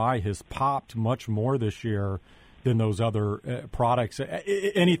WGMI has popped much more this year than those other products.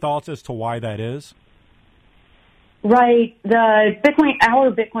 Any thoughts as to why that is? Right.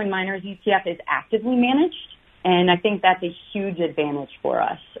 Our Bitcoin Miners ETF is actively managed, and I think that's a huge advantage for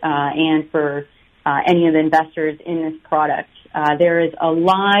us and for any of the investors in this product. There is a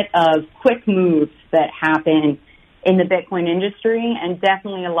lot of quick moves that happen in the Bitcoin industry and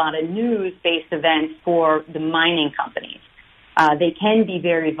definitely a lot of news-based events for the mining companies. They can be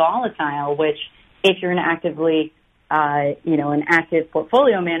very volatile, which if you're an active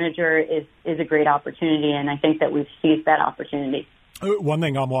portfolio manager is a great opportunity, and I think that we've seized that opportunity. One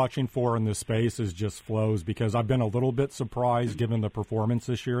thing I'm watching for in this space is just flows, because I've been a little bit surprised given the performance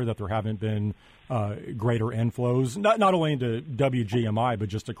this year that there haven't been greater inflows, not only into WGMI, but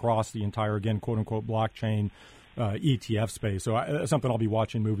just across the entire, again, quote-unquote blockchain ETF space. So that's something I'll be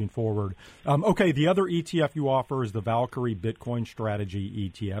watching moving forward. Okay, the other ETF you offer is the Valkyrie Bitcoin Strategy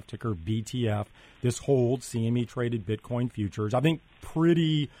ETF, ticker BTF. This holds CME-traded Bitcoin futures. I think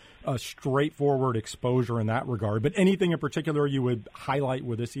pretty straightforward exposure in that regard. But anything in particular you would highlight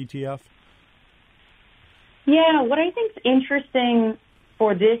with this ETF? Yeah, what I think is interesting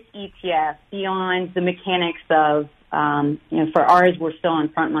for this ETF, beyond the mechanics of for ours, we're still on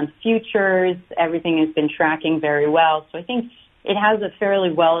front-month futures. Everything has been tracking very well. So I think it has a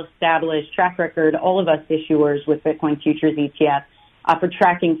fairly well-established track record, all of us issuers with Bitcoin futures ETF, for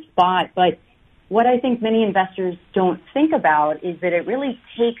tracking spot. But what I think many investors don't think about is that it really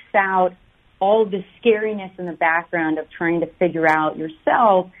takes out all the scariness in the background of trying to figure out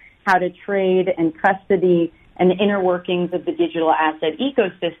yourself how to trade and custody and the inner workings of the digital asset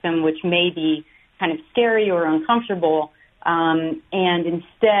ecosystem, which may be kind of scary or uncomfortable, and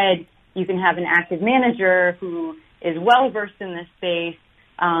instead you can have an active manager who is well-versed in this space,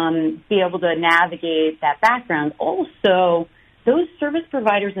 be able to navigate that background. Also, those service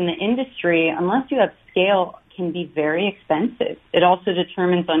providers in the industry, unless you have scale, can be very expensive. It also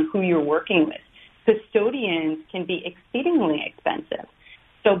determines on who you're working with. Custodians can be exceedingly expensive.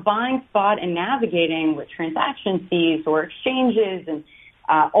 So buying spot and navigating with transaction fees or exchanges and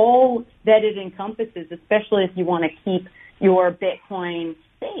all that it encompasses, especially if you want to keep your Bitcoin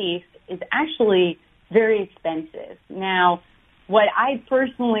safe, is actually very expensive. Now, what I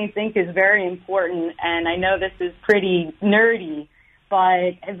personally think is very important, and I know this is pretty nerdy,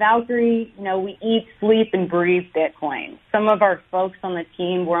 but at Valkyrie, we eat, sleep, and breathe Bitcoin. Some of our folks on the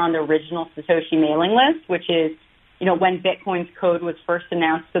team were on the original Satoshi mailing list, which is, when Bitcoin's code was first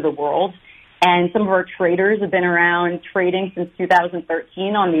announced to the world. And some of our traders have been around trading since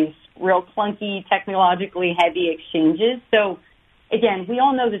 2013 on these real clunky, technologically heavy exchanges. So, again, we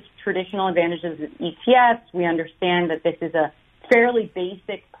all know the traditional advantages of ETFs. We understand that this is a fairly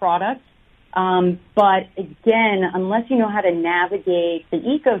basic product. But, again, unless you know how to navigate the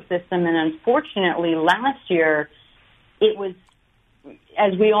ecosystem, and unfortunately last year it was,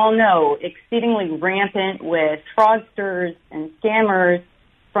 as we all know, exceedingly rampant with fraudsters and scammers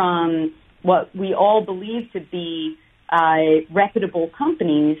from what we all believe to be reputable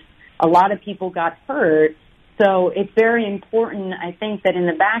companies, a lot of people got hurt. So it's very important, I think, that in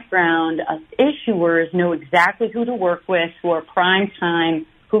the background, issuers know exactly who to work with, who are prime time,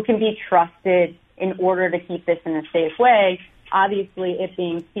 who can be trusted in order to keep this in a safe way. Obviously, it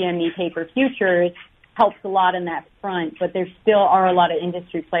being CME paper futures helps a lot in that front, but there still are a lot of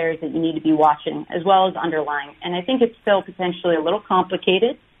industry players that you need to be watching, as well as underlying. And I think it's still potentially a little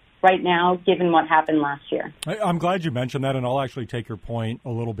complicated right now, given what happened last year. I'm glad you mentioned that, and I'll actually take your point a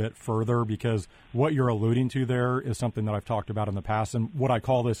little bit further, because what you're alluding to there is something that I've talked about in the past, and what I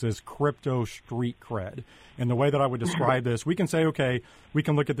call this is crypto street cred. And the way that I would describe this, we can say, okay, we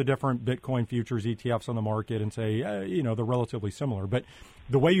can look at the different Bitcoin futures ETFs on the market and say, they're relatively similar. But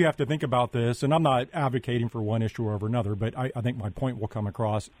the way you have to think about this, and I'm not advocating for one issuer over another, but I think my point will come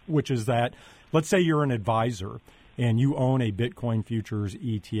across, which is that let's say you're an advisor and you own a Bitcoin futures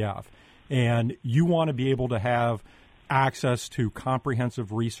ETF, and you want to be able to have access to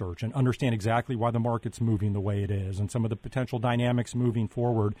comprehensive research and understand exactly why the market's moving the way it is and some of the potential dynamics moving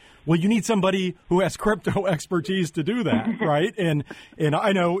forward. Well, you need somebody who has crypto expertise to do that, right? And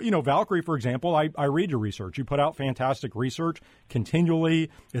I know, Valkyrie, for example, I read your research. You put out fantastic research continually.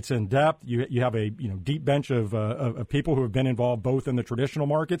 It's in depth. You have a deep bench of people who have been involved both in the traditional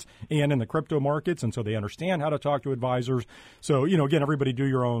markets and in the crypto markets, and so they understand how to talk to advisors. So, again, everybody do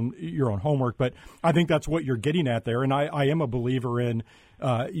your own homework, but I think that's what you're getting at there. And I am a believer in,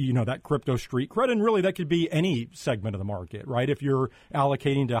 that crypto street cred, and really that could be any segment of the market, right? If you're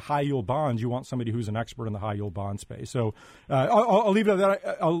allocating to high yield bonds, you want somebody who's an expert in the high yield bond space. So I'll leave it at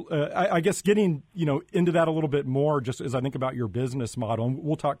that. I guess getting into that a little bit more, just as I think about your business model, and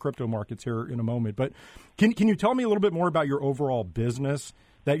we'll talk crypto markets here in a moment. But can you tell me a little bit more about your overall business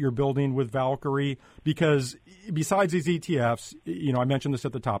that you're building with Valkyrie? Because besides these ETFs, I mentioned this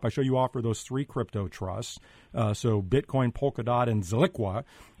at the top. I show you offer those 3 crypto trusts. So Bitcoin, Polkadot, and Zliqua.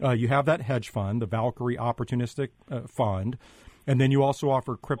 You have that hedge fund, the Valkyrie Opportunistic Fund. And then you also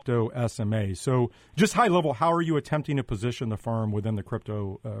offer crypto SMAs. So just high level, how are you attempting to position the firm within the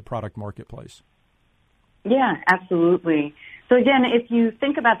crypto product marketplace? Yeah, absolutely. So again, if you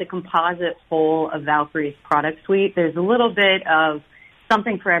think about the composite whole of Valkyrie's product suite, there's a little bit of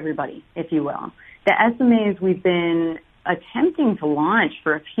something for everybody, if you will. The SMAs we've been attempting to launch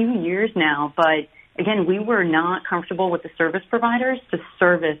for a few years now, but again, we were not comfortable with the service providers to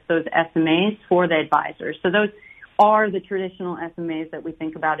service those SMAs for the advisors. So those are the traditional SMAs that we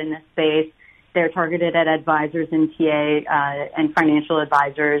think about in this space. They're targeted at advisors and TA and financial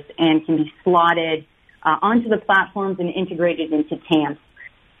advisors, and can be slotted onto the platforms and integrated into TAMPs.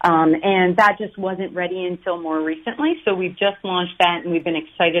 And that just wasn't ready until more recently. So we've just launched that, and we've been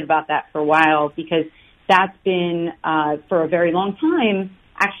excited about that for a while, because that's been, for a very long time,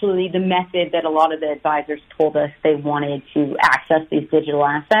 actually the method that a lot of the advisors told us they wanted to access these digital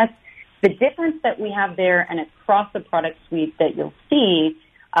assets. The difference that we have there and across the product suite that you'll see,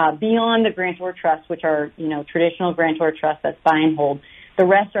 beyond the grantor trusts, which are, traditional grantor trusts, that's buy and hold, the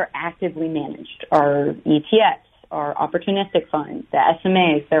rest are actively managed. Our ETFs, our opportunistic funds, the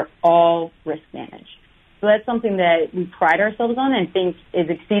SMAs, they're all risk managed. So that's something that we pride ourselves on and think is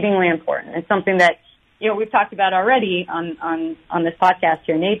exceedingly important. It's something that, we've talked about already on this podcast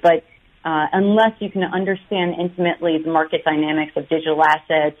here, Nate, but unless you can understand intimately the market dynamics of digital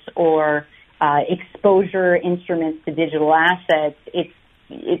assets or exposure instruments to digital assets,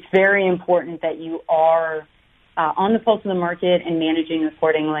 it's very important that you are on the pulse of the market and managing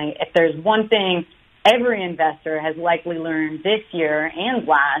accordingly. If there's one thing every investor has likely learned this year and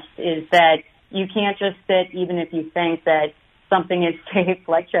last, is that you can't just sit even if you think that something is safe,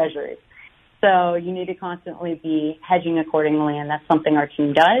 like treasuries. So you need to constantly be hedging accordingly, and that's something our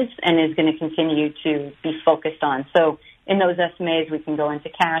team does and is going to continue to be focused on. So in those SMAs, we can go into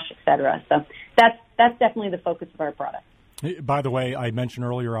cash, et cetera. So that's definitely the focus of our product. By the way, I mentioned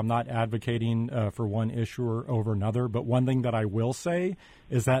earlier I'm not advocating for one issuer over another, but one thing that I will say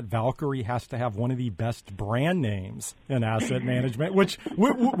is that Valkyrie has to have one of the best brand names in asset management, which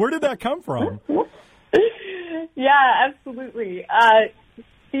where did that come from? Yeah, absolutely.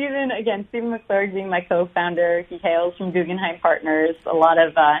 Stephen McClurg being my co-founder, he hails from Guggenheim Partners. A lot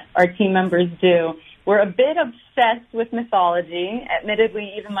of our team members do. We're a bit obsessed with mythology.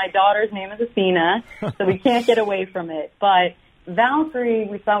 Admittedly, even my daughter's name is Athena, so we can't get away from it. But Valkyrie,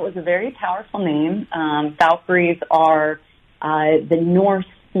 we thought, was a very powerful name. Valkyries are the Norse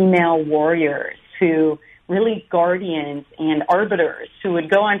female warriors who really guardians and arbiters who would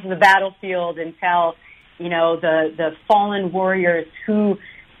go onto the battlefield and tell, the fallen warriors who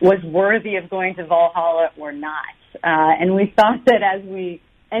was worthy of going to Valhalla or not. And we thought that as we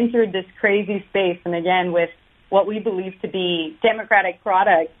entered this crazy space, and again, with what we believe to be democratic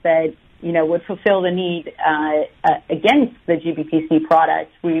products that, would fulfill the need against the GBTC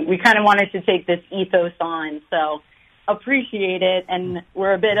products, we kind of wanted to take this ethos on. So appreciate it, and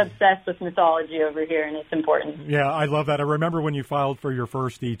we're a bit obsessed with mythology over here, and it's important. Yeah, I love that. I remember when you filed for your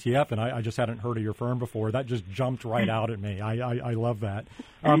first ETF, and I just hadn't heard of your firm before. That just jumped right out at me. I love that.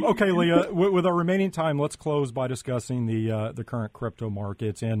 Okay, Leah, with our remaining time, let's close by discussing the current crypto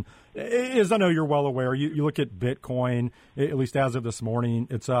markets. And as I know you're well aware, you look at Bitcoin, at least as of this morning,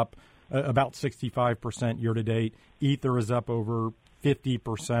 it's up about 65% year to date. Ether is up over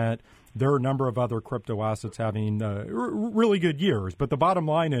 50%. There are a number of other crypto assets having really good years. But the bottom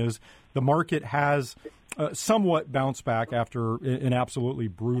line is the market has somewhat bounced back after an absolutely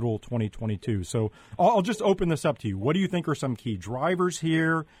brutal 2022. So I'll just open this up to you. What do you think are some key drivers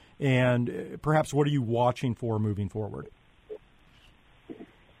here? And perhaps what are you watching for moving forward?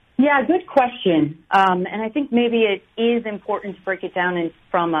 Yeah, good question. And I think maybe it is important to break it down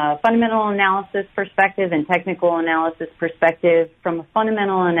from a fundamental analysis perspective and technical analysis perspective. From a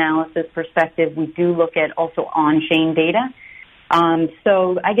fundamental analysis perspective, we do look at also on-chain data.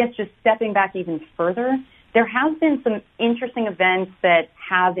 So I guess just stepping back even further, there have been some interesting events that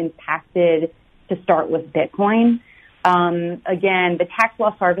have impacted, to start with, Bitcoin. Again, the tax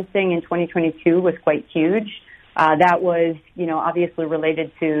loss harvesting in 2022 was quite huge. That was, obviously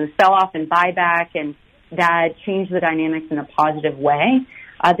related to sell-off and buyback, and that changed the dynamics in a positive way.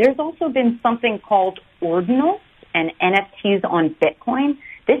 There's also been something called ordinals and NFTs on Bitcoin.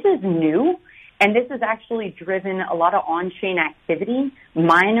 This is new, and this has actually driven a lot of on-chain activity.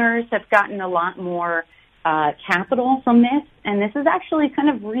 Miners have gotten a lot more capital from this, and this has actually kind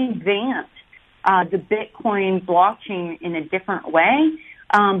of revamped the Bitcoin blockchain in a different way.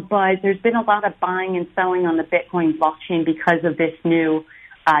 But there's been a lot of buying and selling on the Bitcoin blockchain because of this new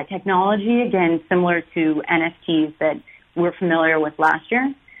technology, again, similar to NFTs that we're familiar with last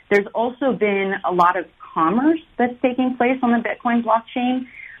year. There's also been a lot of commerce that's taking place on the Bitcoin blockchain.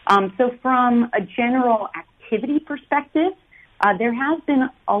 So from a general activity perspective, there has been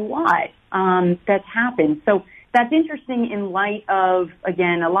a lot that's happened. So that's interesting in light of,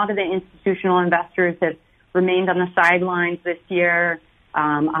 again, a lot of the institutional investors have remained on the sidelines this year.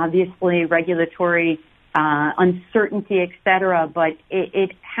 Obviously, regulatory uncertainty, et cetera, but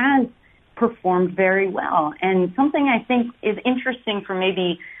it has performed very well. And something I think is interesting for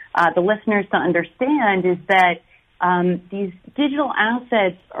maybe the listeners to understand is that these digital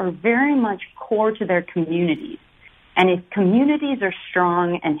assets are very much core to their communities. And if communities are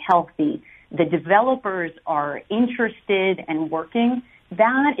strong and healthy, the developers are interested and working,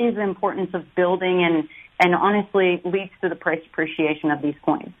 that is the importance of building and honestly leads to the price appreciation of these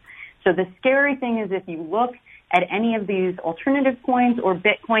coins. So the scary thing is if you look at any of these alternative coins or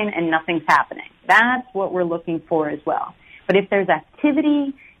Bitcoin and nothing's happening, that's what we're looking for as well. But if there's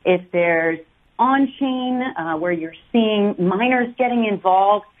activity, if there's on-chain where you're seeing miners getting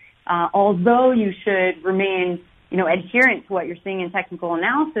involved, although you should remain, adherent to what you're seeing in technical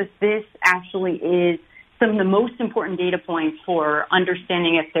analysis, this actually is some of the most important data points for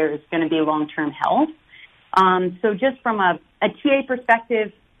understanding if there's going to be long-term health. So just from a TA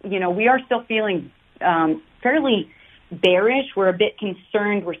perspective, we are still feeling fairly bearish. We're a bit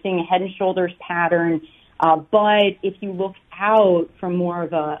concerned. We're seeing a head and shoulders pattern. But if you look out from more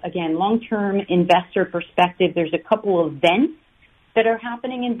of a, again, long-term investor perspective, there's a couple of events that are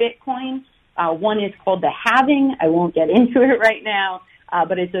happening in Bitcoin. One is called the halving. I won't get into it right now,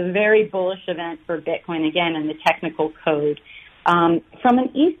 but it's a very bullish event for Bitcoin, again, in the technical code. From an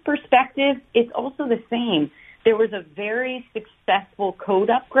ETH perspective, it's also the same. There was a very successful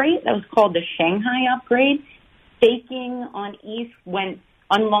code upgrade that was called the Shanghai upgrade. Staking on ETH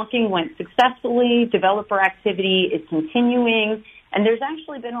unlocking went successfully. Developer activity is continuing. And there's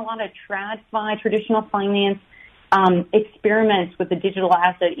actually been a lot of TradFi, traditional finance, experiments with the digital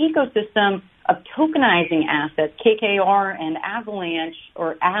asset ecosystem of tokenizing assets. KKR and Avalanche,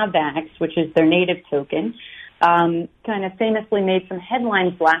 or AVAX, which is their native token, kind of famously made some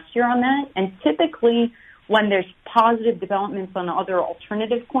headlines last year on that. And typically, when there's positive developments on other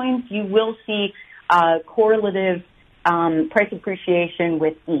alternative coins, you will see correlative price appreciation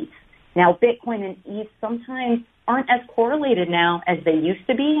with ETH. Now, Bitcoin and ETH sometimes aren't as correlated now as they used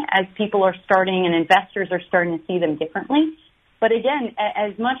to be, as people are starting and investors are starting to see them differently. But again,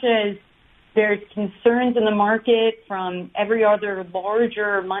 as much as there's concerns in the market from every other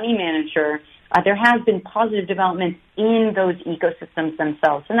larger money manager, there has been positive developments in those ecosystems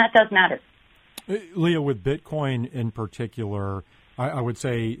themselves, and that does matter. Leah, with Bitcoin in particular, I would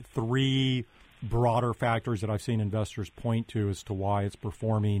say three broader factors that I've seen investors point to as to why it's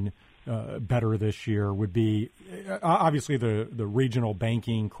performing better this year would be obviously the regional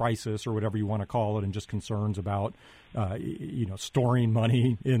banking crisis or whatever you want to call it, and just concerns about storing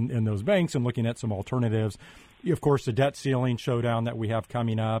money in those banks and looking at some alternatives. Of course, the debt ceiling showdown that we have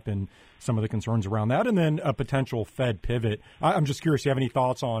coming up and some of the concerns around that, and then a potential Fed pivot. I'm just curious, do you have any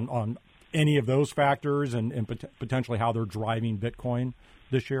thoughts on any of those factors and potentially how they're driving Bitcoin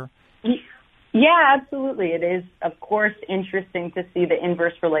this year? Yeah, absolutely. It is, of course, interesting to see the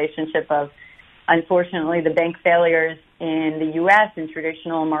inverse relationship of, unfortunately, the bank failures in the U.S. and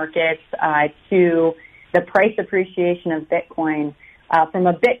traditional markets to the price appreciation of Bitcoin. From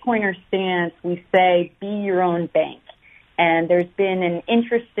a Bitcoiner stance, we say be your own bank. And there's been an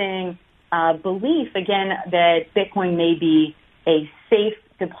interesting belief, again, that Bitcoin may be a safe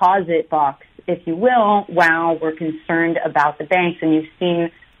deposit box, if you will, while we're concerned about the banks. And you've seen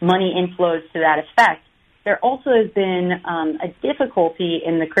money inflows to that effect. There also has been a difficulty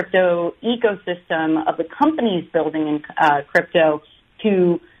in the crypto ecosystem of the companies building in crypto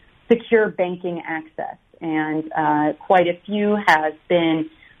to secure banking access. And quite a few have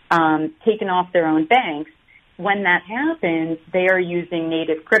been taken off their own banks. When that happens, they are using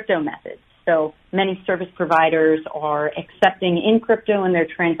native crypto methods. So many service providers are accepting in crypto and they're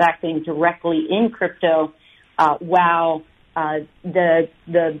transacting directly in crypto while the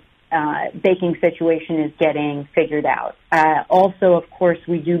banking situation is getting figured out. Also, of course,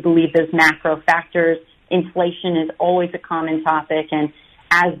 we do believe those macro factors. Inflation is always a common topic, and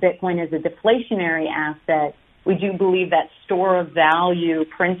as Bitcoin is a deflationary asset, we do believe that store of value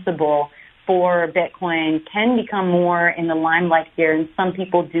principle for Bitcoin can become more in the limelight here, and some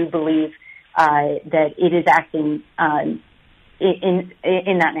people do believe that it is acting in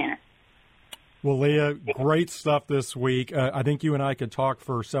that manner. Well, Leah, great stuff this week. I think you and I could talk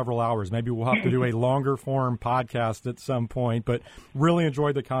for several hours. Maybe we'll have to do a longer form podcast at some point, but really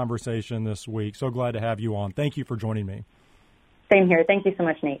enjoyed the conversation this week. So glad to have you on. Thank you for joining me. Same here. Thank you so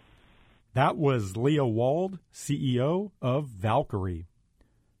much, Nate. That was Leah Wald, CEO of Valkyrie.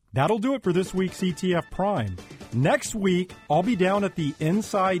 That'll do it for this week's ETF Prime. Next week, I'll be down at the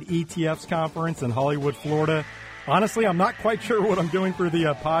Inside ETFs conference in Hollywood, Florida. Honestly, I'm not quite sure what I'm doing for the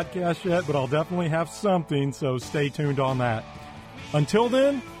podcast yet, but I'll definitely have something, so stay tuned on that. Until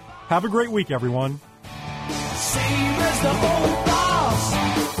then, have a great week, everyone. Same as the whole